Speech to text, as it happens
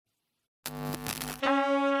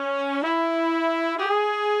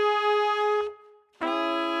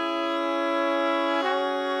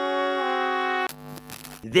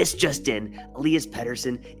this just in, Elias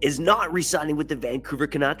Pettersson is not re-signing with the Vancouver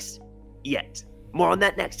Canucks yet. More on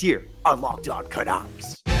that next year on Locked On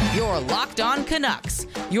Canucks. You're Locked On Canucks,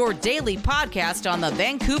 your daily podcast on the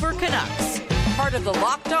Vancouver Canucks. Part of the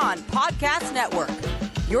Locked On Podcast Network,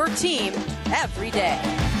 your team every day.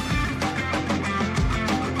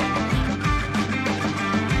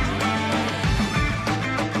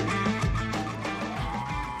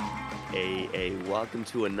 Hey, welcome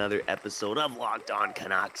to another episode of Locked On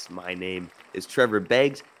Canucks. My name is Trevor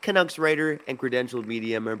Beggs, Canucks writer and credentialed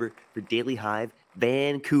media member for Daily Hive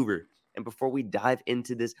Vancouver. And before we dive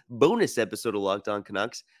into this bonus episode of Locked On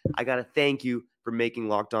Canucks, I got to thank you for making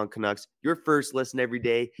Locked On Canucks your first listen every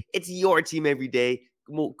day. It's your team every day.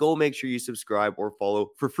 Go make sure you subscribe or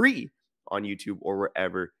follow for free on YouTube or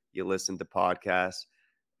wherever you listen to podcasts.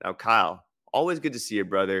 Now, Kyle, always good to see you,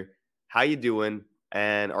 brother. How you doing?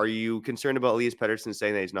 And are you concerned about Elias Pettersson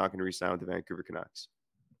saying that he's not going to re-sign with the Vancouver Canucks?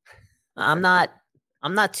 I'm not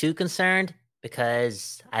too concerned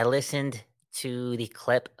because I listened to the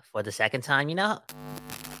clip for the second time,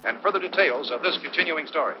 And further details of this continuing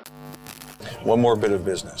story. One more bit of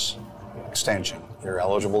business. Extension. You're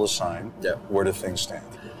eligible to sign. Yeah. Where do things stand?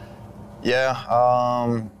 Yeah,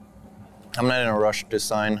 I'm not in a rush to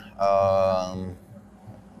sign.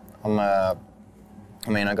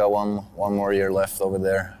 I got one more year left over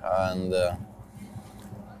there, and I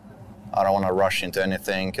don't want to rush into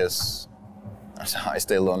anything because I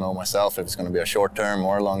still don't know myself if it's going to be a short term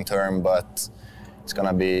or long term, but it's going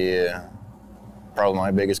to be probably my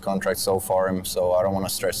biggest contract so far, so I don't want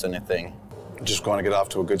to stress anything. Just going to get off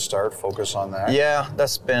to a good start, focus on that? Yeah,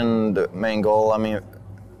 that's been the main goal. I mean,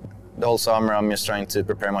 the whole summer I'm just trying to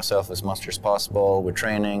prepare myself as much as possible with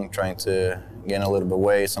training, trying to gain a little bit of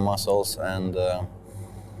weight, some muscles, and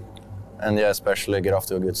yeah, especially get off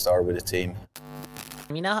to a good start with the team.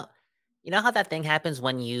 You know how that thing happens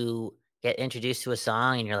when you get introduced to a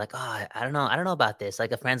song and you're like, oh, I don't know about this.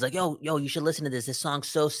 Like a friend's like, yo, you should listen to this. This song's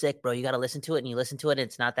so sick, bro. You got to listen to it. And you listen to it and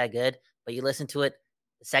it's not that good, but you listen to it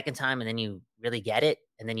the second time and then you really get it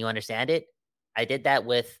and then you understand it. I did that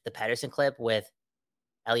with the Pettersson clip with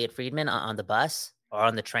Elliott Friedman on the bus or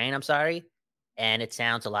on the train, I'm sorry. And it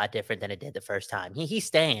sounds a lot different than it did the first time. He's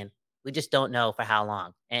staying. We just don't know for how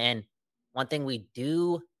long. And one thing we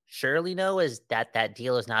do surely know is that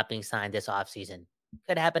deal is not being signed this offseason.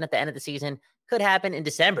 Could happen at the end of the season. Could happen in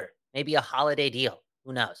December. Maybe a holiday deal.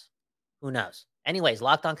 Who knows? Anyways,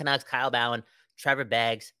 Locked On Canucks, Kyle Bowen, Trevor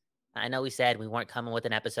Beggs. I know we said we weren't coming with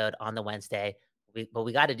an episode on the Wednesday, but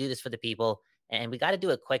we got to do this for the people, and we got to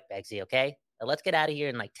do it quick, Beggsy, okay? Let's get out of here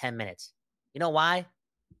in like 10 minutes. You know why?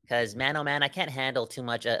 Because, man, oh, man, I can't handle too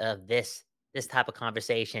much of this type of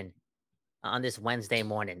conversation on this Wednesday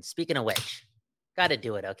morning. Speaking of which, got to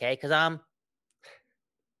do it, okay? Because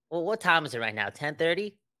well, what time is it right now?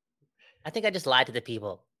 10:30? I think I just lied to the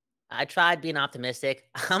people. I tried being optimistic.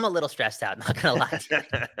 I'm a little stressed out, not going to lie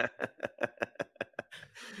to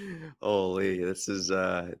you. Holy, this is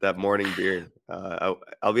that morning beer.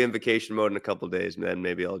 I'll be in vacation mode in a couple of days, and then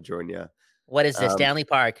maybe I'll join you. What is this? Stanley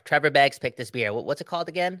Park. Trevor Beggs picked this beer. What's it called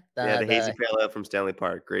again? The Hazy Pale Ale from Stanley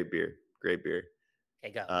Park. Great beer.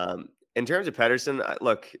 Okay, go. In terms of Pettersson,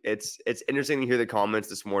 look, it's interesting to hear the comments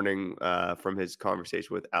this morning from his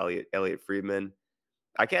conversation with Elliott Friedman.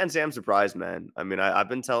 I can't say I'm surprised, man. I mean, I've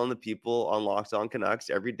been telling the people on Locked On Canucks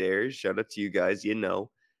every day. Shout out to you guys,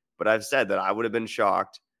 but I've said that I would have been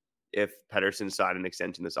shocked if Pettersson signed an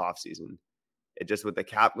extension this offseason. It just with the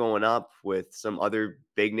cap going up, with some other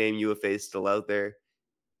big name UFAs still out there,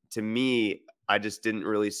 to me, I just didn't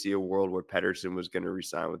really see a world where Pettersson was going to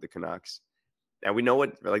resign with the Canucks. And we know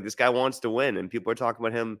what, like, this guy wants to win, and people are talking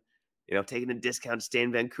about him, taking a discount to stay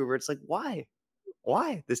in Vancouver. It's like, why?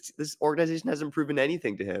 This organization hasn't proven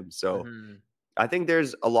anything to him. So I think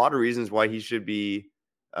there's a lot of reasons why he should be,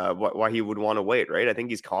 why he would want to wait, right? I think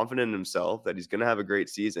he's confident in himself that he's going to have a great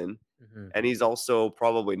season. And he's also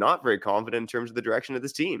probably not very confident in terms of the direction of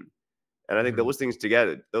this team. And I think those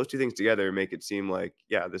two things together make it seem like,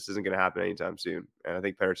 yeah, this isn't going to happen anytime soon. And I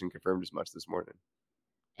think Pettersson confirmed as much this morning.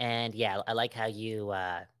 And yeah, I like how you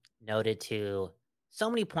noted to so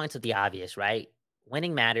many points of the obvious, right?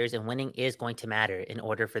 Winning matters, and winning is going to matter in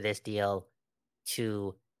order for this deal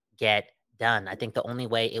to get done. I think the only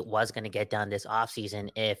way it was going to get done this offseason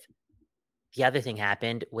if the other thing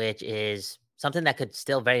happened, which is something that could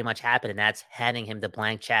still very much happen, and that's handing him the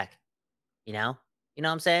blank check. You know what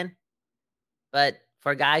I'm saying? But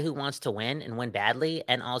for a guy who wants to win and win badly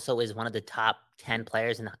and also is one of the top 10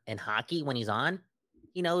 players in hockey when he's on,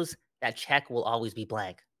 he knows that check will always be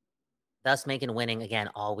blank, thus making winning, again,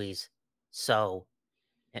 always so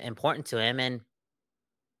important to him. And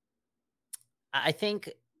I think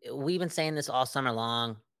we've been saying this all summer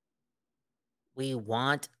long. We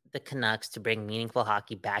want the Canucks to bring meaningful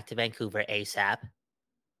hockey back to Vancouver ASAP.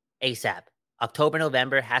 ASAP. October,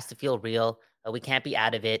 November has to feel real. We can't be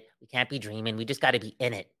out of it. We can't be dreaming. We just got to be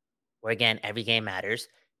in it. Where again, every game matters.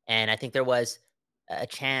 And I think there was a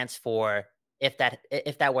chance for if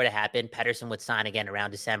that were to happen, Pettersson would sign again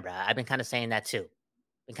around December. I've been kind of saying that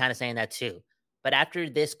too. But after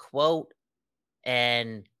this quote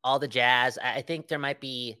and all the jazz, I think there might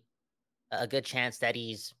be a good chance that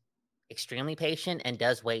he's extremely patient and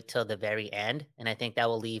does wait till the very end. And I think that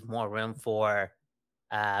will leave more room for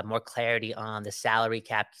more clarity on the salary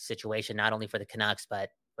cap situation, not only for the Canucks, but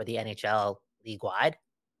for the NHL league wide.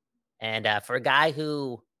 And for a guy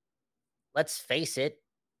who, let's face it,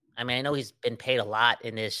 I mean, I know he's been paid a lot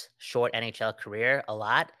in his short NHL career, a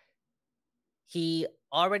lot. He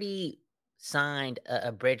already signed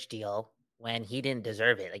a bridge deal when he didn't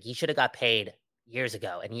deserve it. Like, he should have got paid years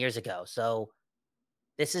ago and years ago. So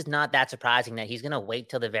this is not that surprising that he's going to wait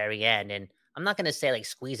till the very end. And I'm not going to say like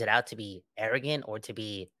squeeze it out to be arrogant or to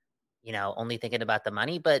be, only thinking about the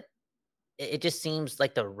money, but it just seems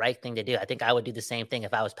like the right thing to do. I think I would do the same thing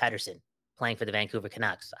if I was Pettersson playing for the Vancouver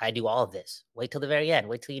Canucks. I do all of this. Wait till the very end.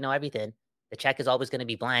 Wait till you know everything. The check is always going to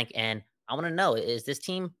be blank. And I want to know, is this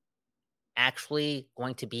team actually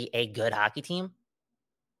going to be a good hockey team?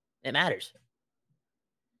 It matters.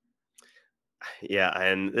 Yeah,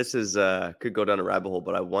 and this is could go down a rabbit hole,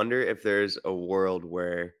 but I wonder if there's a world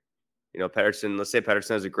where, Pettersson, let's say Pettersson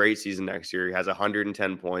has a great season next year. He has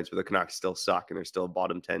 110 points, but the Canucks still suck and they're still a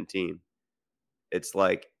bottom 10 team. It's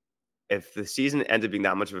like, if the season ends up being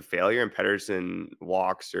that much of a failure and Pettersson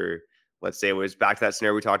walks, or let's say it was back to that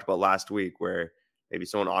scenario we talked about last week where maybe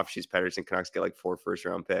someone offshoots Pettersson, Canucks get like 4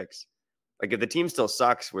 first-round picks. Like, if the team still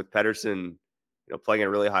sucks with Pettersson, playing at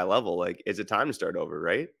a really high level, like, is it time to start over,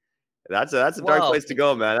 right? That's a dark place to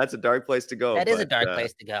go, man. That's a dark place to go. That is a dark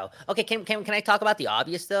place to go. Okay, can I talk about the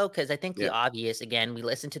obvious though? Because I think the Yeah. obvious, again, we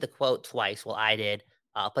listened to the quote twice. Well, I did.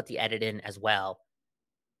 I'll put the edit in as well.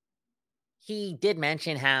 He did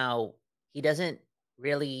mention how he doesn't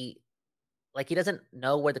really he doesn't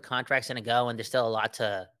know where the contract's going to go, and there's still a lot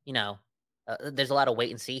to, there's a lot of wait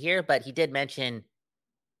and see here. But he did mention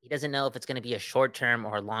he doesn't know if it's going to be a short term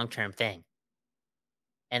or long term thing,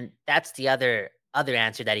 and that's the other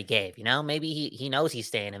answer that he gave. Maybe he knows he's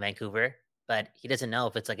staying in Vancouver, but he doesn't know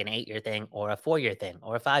if it's like an 8-year thing or a 4-year thing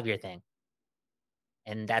or a 5-year thing.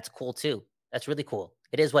 And that's cool too. That's really cool.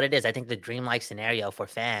 It is what it is. I think the dreamlike scenario for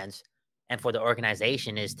fans and for the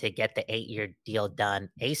organization is to get the 8-year deal done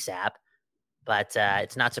ASAP. But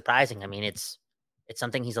it's not surprising. I mean, it's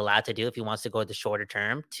something he's allowed to do if he wants to go the shorter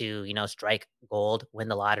term to, strike gold, win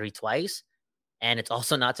the lottery twice. And it's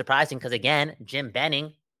also not surprising because, again, Jim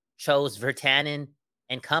Benning chose Virtanen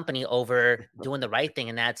and company over doing the right thing,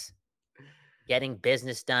 and that's getting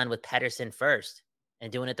business done with Pettersson first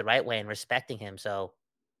and doing it the right way and respecting him. So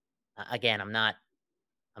again, I'm not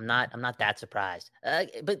that surprised.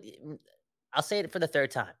 But I'll say it for the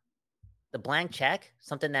third time. The blank check,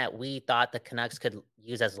 something that we thought the Canucks could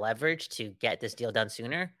use as leverage to get this deal done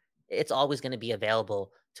sooner, it's always going to be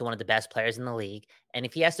available to one of the best players in the league. And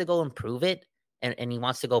if he has to go improve it and he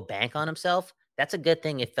wants to go bank on himself, that's a good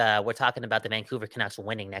thing if we're talking about the Vancouver Canucks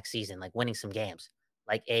winning next season, like winning some games,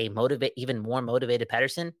 like a even more motivated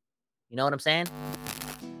Pettersson. You know what I'm saying?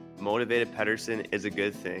 Motivated Pettersson is a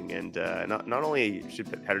good thing. And not only should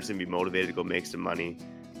Pettersson be motivated to go make some money,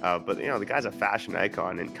 but, the guy's a fashion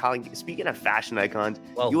icon. And Colin, speaking of fashion icons,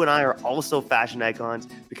 you and I are also fashion icons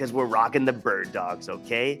because we're rocking the Bird Dogs,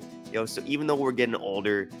 okay? So even though we're getting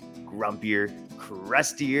older, grumpier,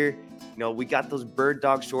 crustier, we got those Bird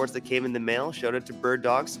Dog shorts that came in the mail. Shout out to Bird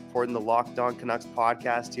Dogs supporting the Locked On Canucks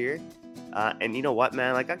podcast here. And you know what,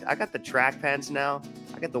 man? Like, I got the track pants now.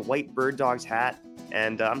 I got the white Bird Dogs hat.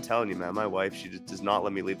 And I'm telling you, man, my wife, she just does not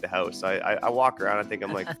let me leave the house. I walk around. I think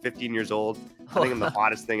I'm like 15 years old. I think I'm the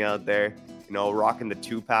hottest thing out there. Rocking the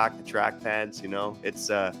 2-pack, the track pants.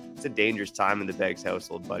 It's a dangerous time in the Beggs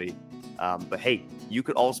household, buddy. But hey, you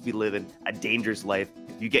could also be living a dangerous life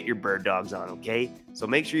if you get your Bird Dogs on, okay? So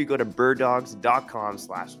make sure you go to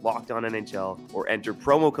birddogs.com/LockedOnNHL or enter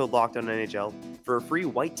promo code LockedOnNHL for a free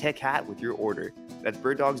white tech hat with your order. That's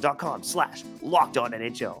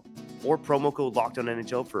birddogs.com/LockedOnNHL or promo code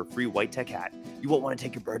LockedOnNHL for a free white tech hat. You won't want to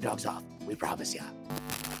take your Bird Dogs off. We promise ya.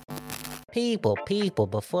 People,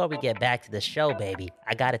 before we get back to the show, baby,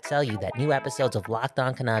 I gotta tell you that new episodes of Locked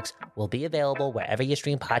On Canucks will be available wherever you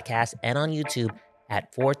stream podcasts and on YouTube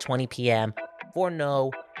at 4:20 p.m. for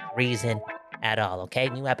no reason at all, okay?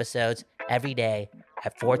 New episodes every day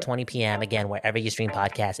at 4:20 p.m. Again, wherever you stream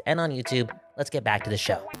podcasts and on YouTube. Let's get back to the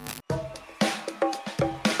show.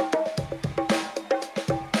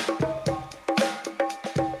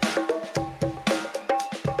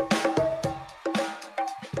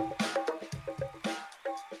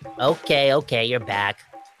 Okay, you're back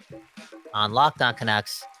on Locked On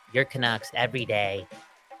Canucks. Your Canucks every day.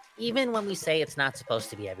 Even when we say it's not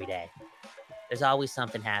supposed to be every day, there's always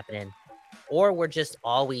something happening, or we're just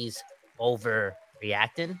always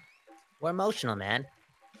overreacting. We're emotional, man.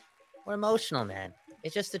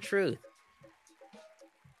 It's just the truth.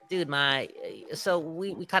 Dude, so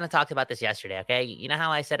we kind of talked about this yesterday, okay? You know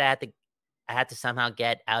how I said I had to somehow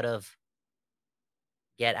get out of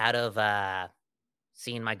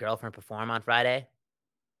seeing my girlfriend perform on Friday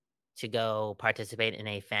to go participate in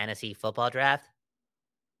a fantasy football draft?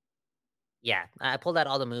 Yeah, I pulled out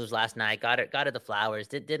all the moves last night, got her the flowers,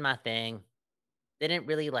 did my thing. Didn't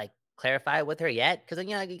really like clarify it with her yet because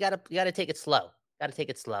you gotta take it slow. Gotta take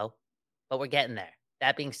it slow. But we're getting there.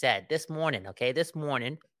 That being said, this morning,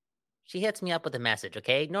 she hits me up with a message,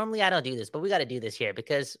 okay? Normally I don't do this, but we gotta do this here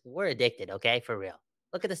because we're addicted, okay? For real.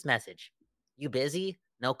 Look at this message. You busy?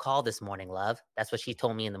 No call this morning, love. That's what she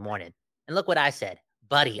told me in the morning. And look what I said.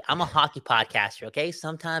 Buddy, I'm a hockey podcaster, okay?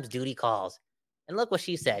 Sometimes duty calls. And look what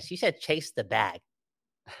she said. She said, chase the bag.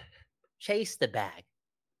 Chase the bag.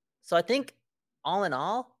 So I think all in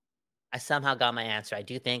all, I somehow got my answer. I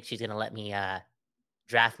do think she's going to let me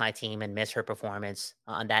draft my team and miss her performance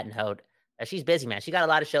on that note. She's busy, man. She got a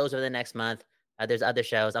lot of shows over the next month. There's other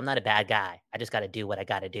shows. I'm not a bad guy. I just got to do what I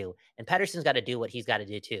got to do. And Pettersson's got to do what he's got to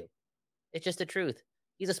do too. It's just the truth.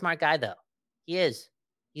 He's a smart guy, though. He is.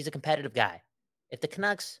 He's a competitive guy. If the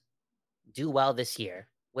Canucks do well this year,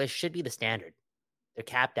 which should be the standard, they're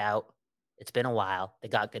capped out. It's been a while. They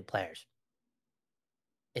got good players.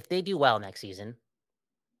 If they do well next season,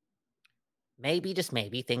 maybe, just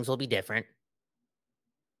maybe, things will be different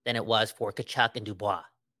than it was for Tkachuk and Dubois,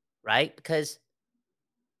 right? Because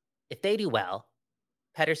if they do well,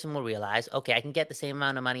 Pettersson will realize, okay, I can get the same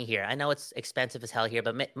amount of money here. I know it's expensive as hell here,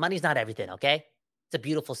 but money's not everything, okay? It's a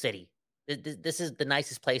beautiful city. This is the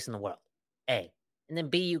nicest place in the world, A. And then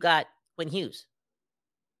B, you got Quinn Hughes.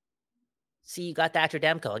 C, you got Thatcher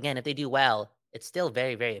Demko. Again, if they do well, it's still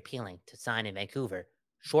very, very appealing to sign in Vancouver,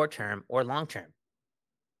 short-term or long-term.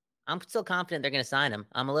 I'm still confident they're going to sign him.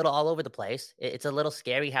 I'm a little all over the place. It's a little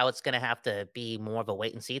scary how it's going to have to be more of a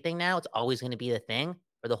wait-and-see thing now. It's always going to be the thing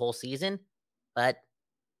for the whole season, but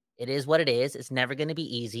it is what it is. It's never going to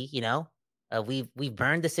be easy, you know? We've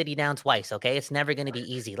burned the city down twice, okay? It's never going to be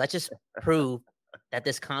easy. Let's just prove that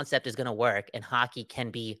this concept is going to work and hockey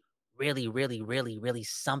can be really, really, really, really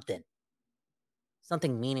something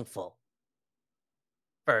meaningful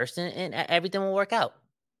first, and everything will work out.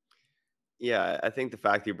 Yeah, I think the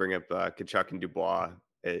fact that you bring up Tkachuk and Dubois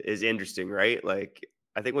is interesting, right? Like,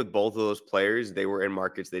 I think with both of those players, they were in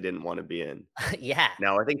markets they didn't want to be in. Yeah.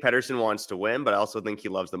 Now, I think Pettersson wants to win, but I also think he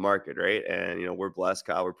loves the market, right? And we're blessed,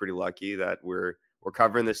 Kyle. We're pretty lucky that we're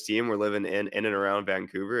covering this team. We're living in and around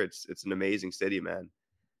Vancouver. It's an amazing city, man.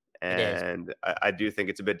 And I do think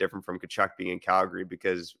it's a bit different from Tkachuk being in Calgary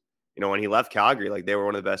because when he left Calgary, like they were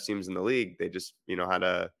one of the best teams in the league. They just had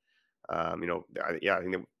a I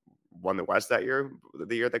think they won the West that year,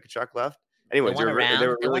 the year that Tkachuk left. Anyways, they were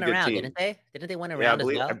a really good team. Didn't they? Didn't they win a round as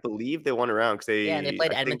well? I believe they won a round because and they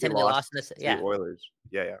played Edmonton and they lost in the Oilers.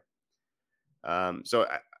 Yeah. So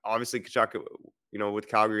obviously Tkachuk, with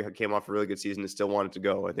Calgary came off a really good season and still wanted to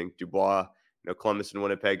go. I think Dubois, Columbus and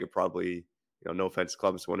Winnipeg are probably, no offense to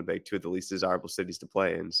Columbus and Winnipeg, two of the least desirable cities to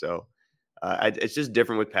play in. So it's just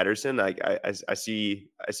different with Pettersson. I see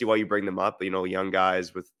why you bring them up. Young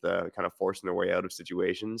guys with kind of forcing their way out of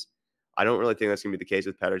situations. I don't really think that's going to be the case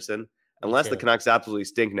with Pettersson. Unless the Canucks absolutely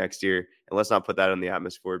stink next year, and let's not put that in the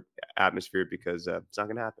atmosphere because it's not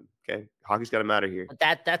going to happen. Okay, hockey's got to matter here.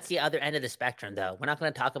 That's the other end of the spectrum, though. We're not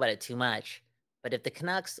going to talk about it too much, but if the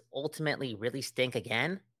Canucks ultimately really stink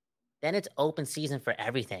again, then it's open season for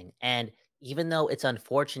everything. And even though it's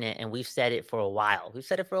unfortunate, and we've said it for a while, if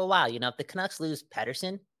the Canucks lose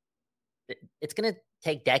Pettersson, it's going to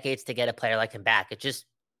take decades to get a player like him back. It just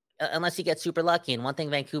unless you get super lucky, and one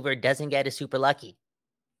thing Vancouver doesn't get is super lucky.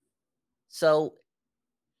 So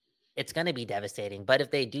it's going to be devastating. But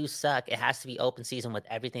if they do suck, it has to be open season with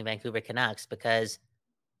everything Vancouver Canucks because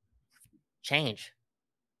change.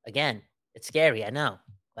 Again, it's scary, I know.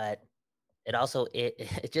 But it also,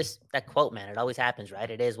 it just, that quote, man, it always happens, right?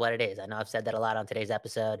 It is what it is. I know I've said that a lot on today's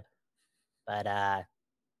episode. But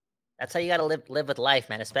that's how you got to live with life,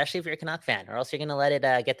 man, especially if you're a Canuck fan, or else you're going to let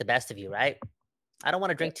it get the best of you, right? I don't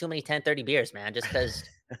want to drink too many 10:30 beers, man, just because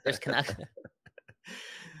there's Canuck.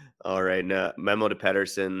 All right. Memo to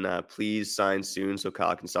Pettersson. Please sign soon so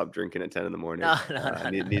Kyle can stop drinking at 10 in the morning. No.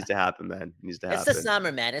 It needs to happen, man. It needs to happen. It's the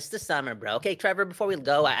summer, man. It's the summer, bro. Okay, Trevor, before we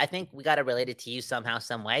go, I think we got to relate it to you somehow,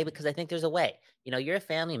 some way, because I think there's a way. You're a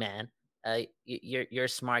family man. You're a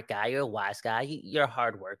smart guy. You're a wise guy. You're a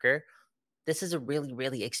hard worker. This is a really,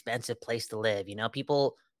 really expensive place to live. You know,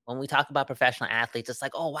 people, when we talk about professional athletes, it's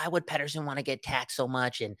like, oh, why would Pettersson want to get taxed so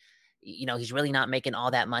much? And, he's really not making all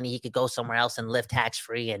that money. He could go somewhere else and live tax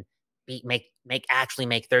free and actually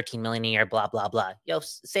make 13 million a year, blah, blah, blah.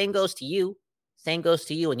 Same goes to you. Same goes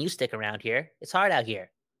to you. And you stick around here. It's hard out here.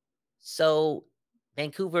 So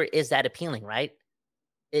Vancouver is that appealing, right?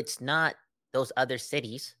 It's not those other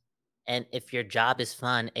cities. And if your job is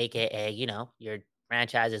fun, aka, your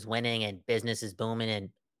franchise is winning and business is booming and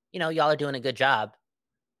y'all are doing a good job,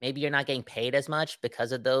 maybe you're not getting paid as much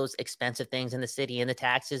because of those expensive things in the city and the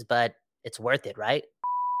taxes, but it's worth it, right?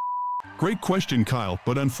 Great question, Kyle,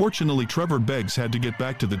 but unfortunately Trevor Beggs had to get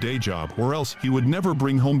back to the day job or else he would never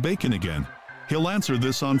bring home bacon again. He'll answer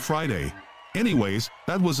this on Friday. Anyways,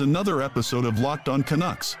 that was another episode of Locked On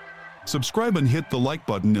Canucks. Subscribe and hit the like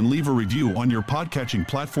button and leave a review on your podcatching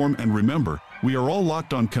platform, and remember, we are all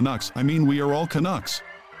Locked On Canucks. We are all Canucks.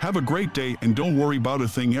 Have a great day and don't worry about a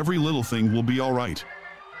thing. Every little thing will be all right.